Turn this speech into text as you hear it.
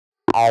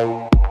How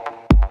you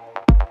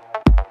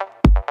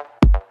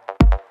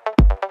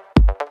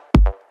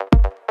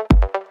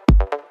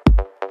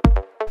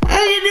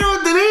doing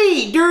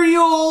today? Dirty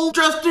old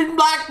dressed in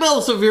black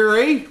BillSiff here,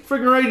 eh?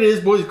 Freaking right it is,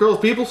 boys, girls,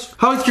 peoples.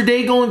 How's your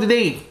day going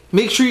today?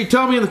 Make sure you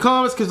tell me in the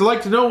comments because I'd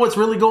like to know what's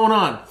really going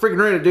on.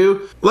 Freaking right I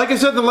do. Like I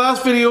said in the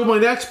last video, my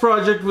next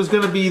project was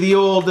going to be the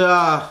old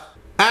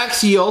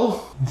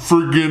axial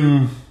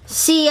friggin'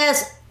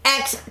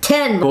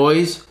 CSX10.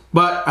 boys.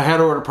 But I had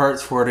to order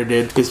parts for it, I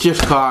did. It's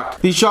just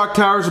cocked. These shock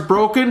towers are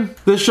broken.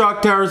 This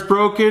shock tower is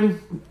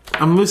broken.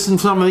 I'm missing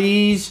some of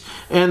these.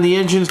 And the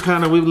engine's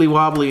kind of wibbly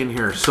wobbly in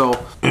here,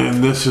 so.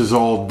 And this is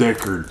all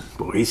dickered,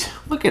 boys.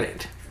 Look at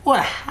it.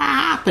 What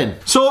happened?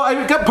 So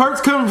I got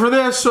parts coming for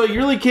this, so you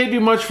really can't do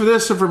much for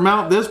this except for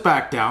mount this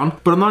back down.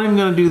 But I'm not even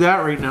gonna do that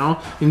right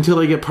now until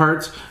I get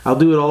parts. I'll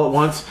do it all at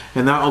once,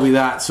 and that will be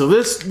that. So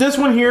this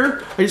one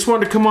here, I just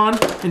wanted to come on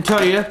and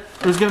tell you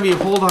there's gonna be a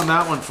hold on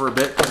that one for a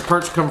bit because the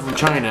parts come from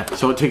China,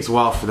 so it takes a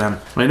while for them.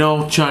 I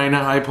know, China,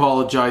 I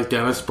apologize,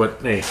 Dennis, but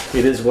hey,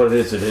 it is what it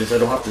is, it is. I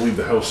don't have to leave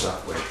the house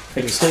that way. I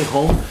can stay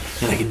home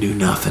and I can do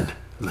nothing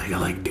like I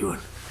like doing.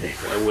 Hey,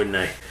 why wouldn't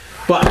I?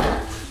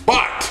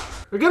 But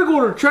we gotta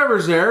go to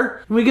Trevor's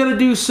there, and we gotta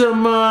do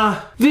some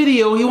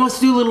video. He wants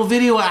to do a little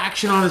video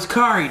action on his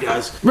car, he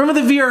does. Remember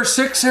the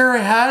VR6 there I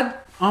had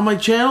on my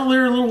channel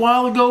there a little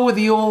while ago with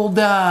the old,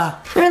 Remember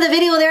the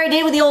video there I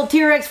did with the old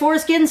T-Rex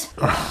foreskins?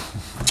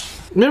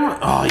 Remember?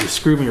 Oh, you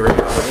screwed me right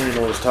up. I don't even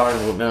know what I was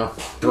talking about now.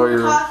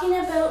 We're talking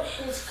about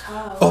his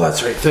car. Oh,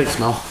 that's right. Thanks,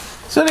 Mel.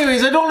 So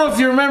anyways, I don't know if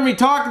you remember me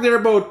talking there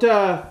about,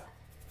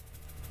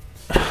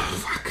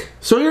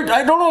 So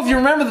I don't know if you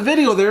remember the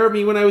video there of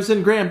me when I was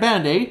in Grand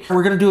Bend, eh?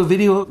 We're gonna do a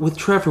video with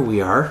Trevor,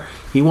 we are.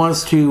 He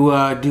wants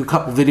to do a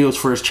couple videos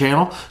for his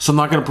channel, so I'm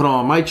not gonna put it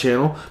on my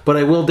channel, but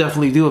I will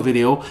definitely do a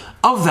video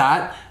of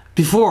that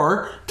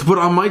before to put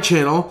on my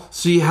channel,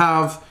 so you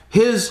have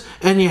his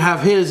and you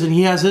have his and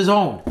he has his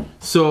own.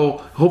 So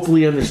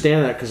hopefully you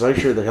understand that because I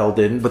sure the hell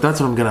didn't, but that's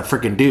what I'm gonna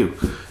freaking do.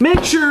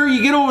 Make sure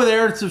you get over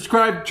there and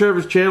subscribe to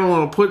Trevor's channel,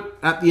 and I'll put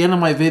at the end of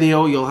my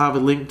video, you'll have a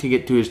link to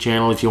get to his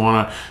channel if you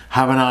wanna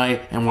have an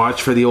eye and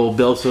watch for the old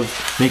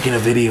BillSiff making a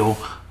video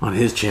on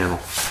his channel.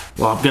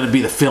 Well, I'm gonna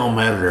be the film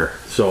editor,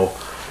 so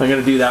I'm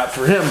gonna do that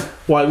for him.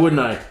 Why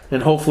wouldn't I?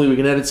 And hopefully we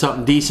can edit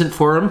something decent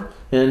for him,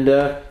 and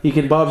he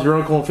can Bob's your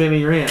uncle and Fanny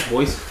your aunt,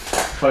 boys.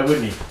 Why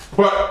wouldn't he?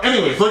 But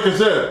anyways, like I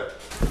said,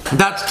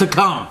 that's to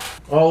come.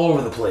 All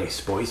over the place,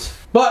 boys.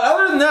 But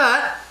other than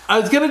that, I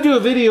was gonna do a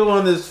video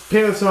on this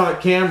Panasonic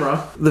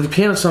camera. The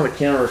Panasonic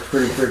camera is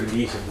pretty freaking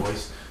decent,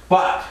 boys.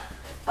 But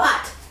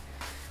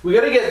we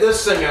gotta get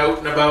this thing out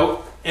and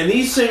about. And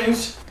these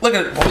things, look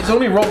at it, boys. I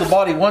only rolled the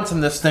body once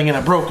in this thing and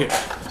I broke it.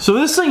 So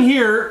this thing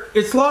here,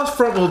 it's lost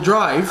front wheel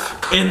drive,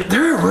 and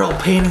they're a real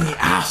pain in the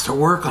ass to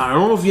work on. I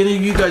don't know if any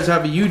of you guys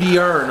have a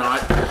UDR or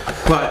not,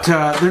 but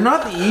they're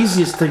not the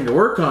easiest thing to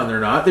work on,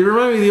 they're not. They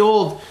remind me of the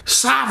old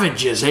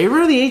Savages, eh?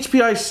 Remember the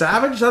HPI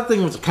Savage? That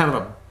thing was kind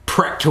of a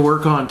prick to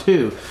work on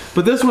too.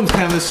 But this one's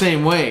kind of the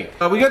same way.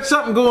 We got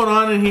something going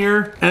on in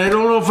here, and I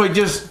don't know if I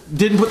just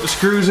didn't put the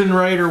screws in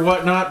right or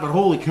whatnot, but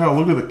holy cow,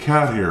 look at the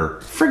cat here.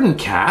 Friggin'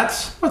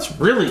 cats? What's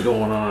really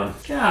going on?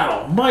 God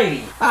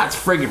almighty, that's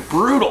friggin'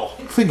 brutal.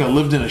 I think I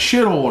lived in a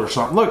shithole or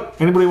something. Look,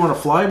 anybody want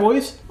to fly,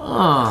 boys?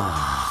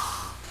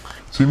 Ah.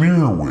 It's an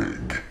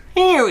earwig.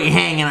 Here we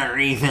hanging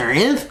underneath there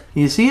is.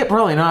 You see it?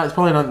 Probably not. It's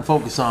probably not in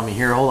focus on me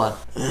here. Hold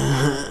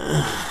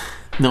on.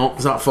 No,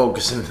 it's not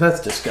focusing. That's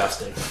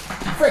disgusting.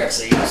 Frick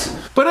sakes.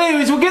 But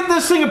anyways, we'll get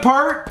this thing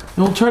apart and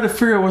we'll try to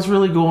figure out what's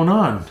really going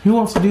on. Who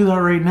wants to do that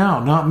right now?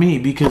 Not me,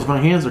 because my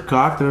hands are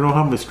cocked and I don't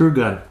have my screw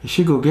gun. I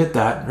should go get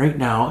that right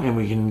now and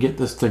we can get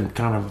this thing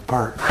kind of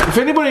apart. If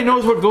anybody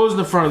knows what goes in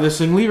the front of this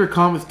thing, leave your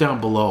comments down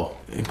below.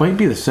 It might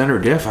be the center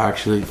diff,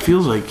 actually. It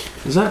feels like,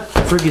 is that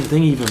friggin'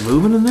 thing even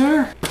moving in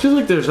there? It feels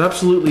like there's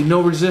absolutely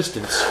no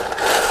resistance.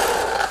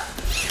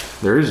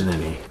 There isn't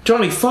any.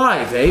 Johnny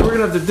 5, eh? We're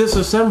gonna have to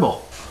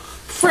disassemble.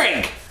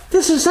 Frig!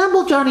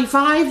 Disassemble, Johnny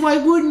 5, why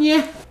wouldn't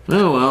you?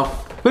 Oh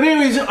well. But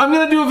anyways, I'm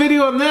gonna do a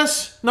video on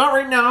this. Not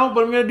right now,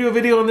 but I'm gonna do a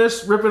video on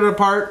this, ripping it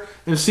apart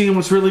and seeing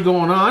what's really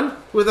going on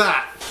with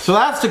that. So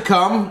that's to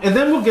come, and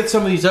then we'll get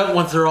some of these out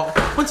once they're all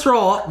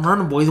up and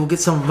running, boys. We'll get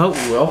some of them out,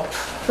 we will.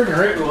 Freaking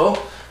right, we will.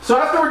 So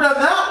after we're done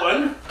that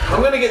one,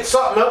 I'm gonna get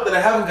something out that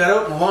I haven't got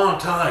out in a long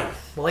time.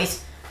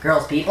 Boys,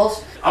 girls,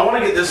 peoples. I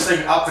wanna get this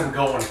thing up and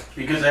going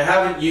because I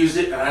haven't used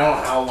it and I don't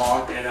know how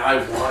long, and I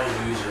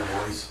wanna use it,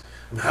 boys.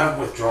 I'm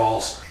having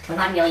withdrawals. I'm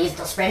not gonna be able to use it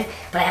till spring,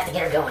 but I have to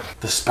get her going.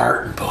 The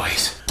Spartan,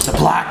 boys. The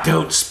blacked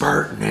out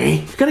Spartan,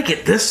 eh? Gotta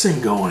get this thing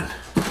going.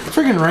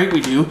 Friggin' right we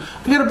do.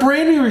 We got a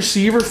brand new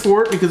receiver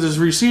for it because this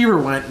receiver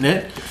went in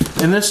it,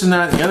 and this and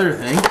that and the other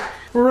thing.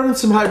 We're running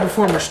some high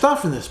performer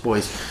stuff in this,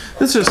 boys.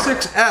 This is a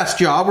 6S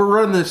job. We're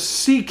running the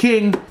Sea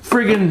King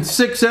friggin'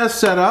 6S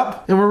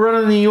setup, and we're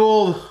running the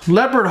old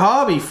Leopard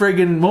Hobby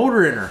friggin'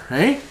 motor in her,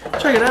 eh?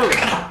 Check it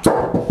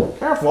out.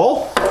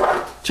 Careful.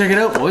 Check it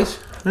out, boys.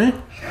 Eh?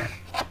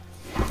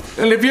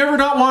 And if you ever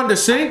not wanted to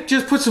sink,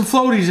 just put some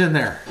floaties in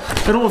there.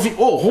 I don't know if you,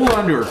 oh, hold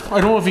on to her.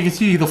 I don't know if you can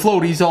see the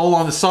floaties all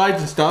on the sides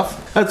and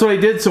stuff. That's what I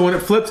did, so when it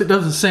flips, it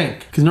doesn't sink.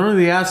 Because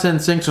normally the ass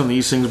end sinks on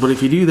these things, but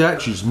if you do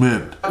that, she's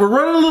mint. We're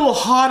running a little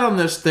hot on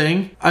this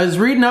thing. I was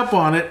reading up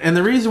on it, and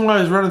the reason why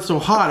I was running so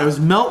hot, I was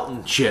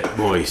melting shit,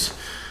 boys.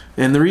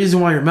 And the reason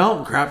why you're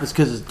melting crap is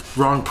because it's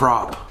wrong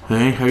prop.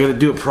 Okay? I gotta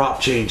do a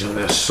prop change on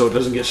this so it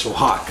doesn't get so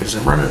hot, because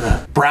I'm running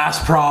a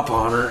brass prop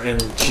on her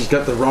and she's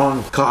got the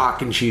wrong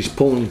cock and she's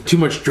pulling too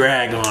much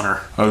drag on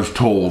her, I was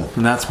told.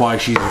 And that's why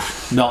she's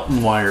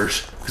melting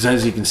wires. Because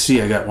as you can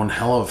see, I got one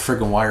hell of a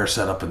friggin' wire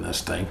set up in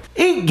this thing.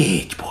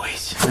 Engage,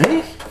 boys.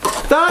 Right?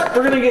 That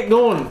we're gonna get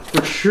going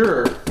for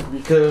sure,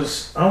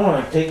 because I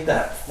want to take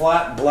that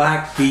flat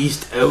black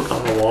beast out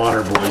on the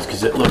water, boys,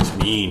 because it looks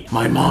mean.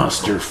 My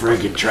monster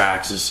friggin'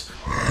 Traxxas.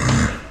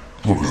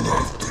 Look at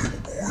that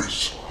thing,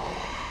 boys.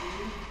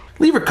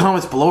 Leave your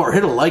comments below or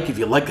hit a like if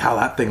you like how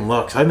that thing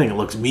looks. I think it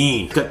looks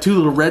mean. It's got two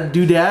little red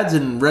doodads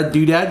and red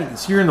doodad. You can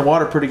see her in the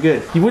water pretty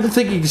good. You wouldn't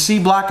think you could see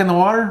black in the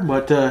water,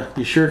 but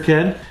you sure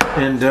can.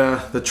 And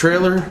the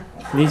trailer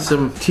needs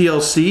some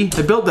TLC.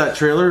 I built that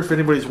trailer, if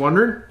anybody's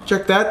wondering.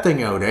 Check that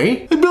thing out,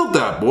 eh? I built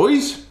that,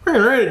 boys.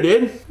 Right, it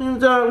did.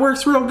 And it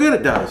works real good,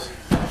 it does.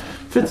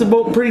 Fits the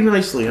boat pretty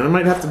nicely. I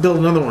might have to build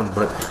another one,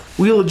 but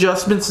wheel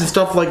adjustments and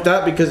stuff like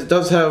that, because it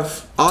does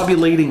have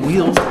ovulating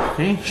wheels.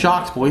 Okay,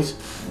 shocks, boys.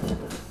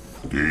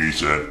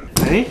 Decent.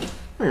 Hey,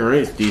 alright,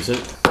 it's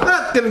decent.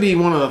 That's gonna be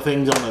one of the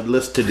things on the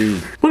list to do.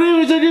 But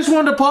anyways, I just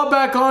wanted to pop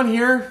back on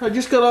here. I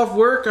just got off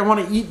work. I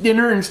want to eat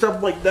dinner and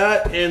stuff like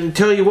that and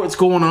tell you what's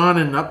going on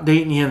and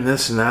updating you and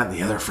this and that and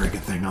the other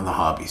friggin' thing on the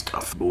hobby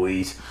stuff.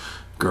 Boys,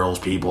 girls,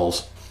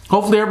 peoples.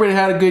 Hopefully everybody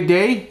had a good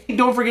day.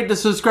 Don't forget to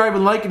subscribe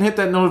and like and hit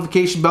that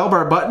notification bell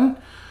bar button.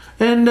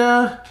 And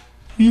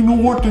you know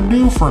what to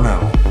do for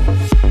now.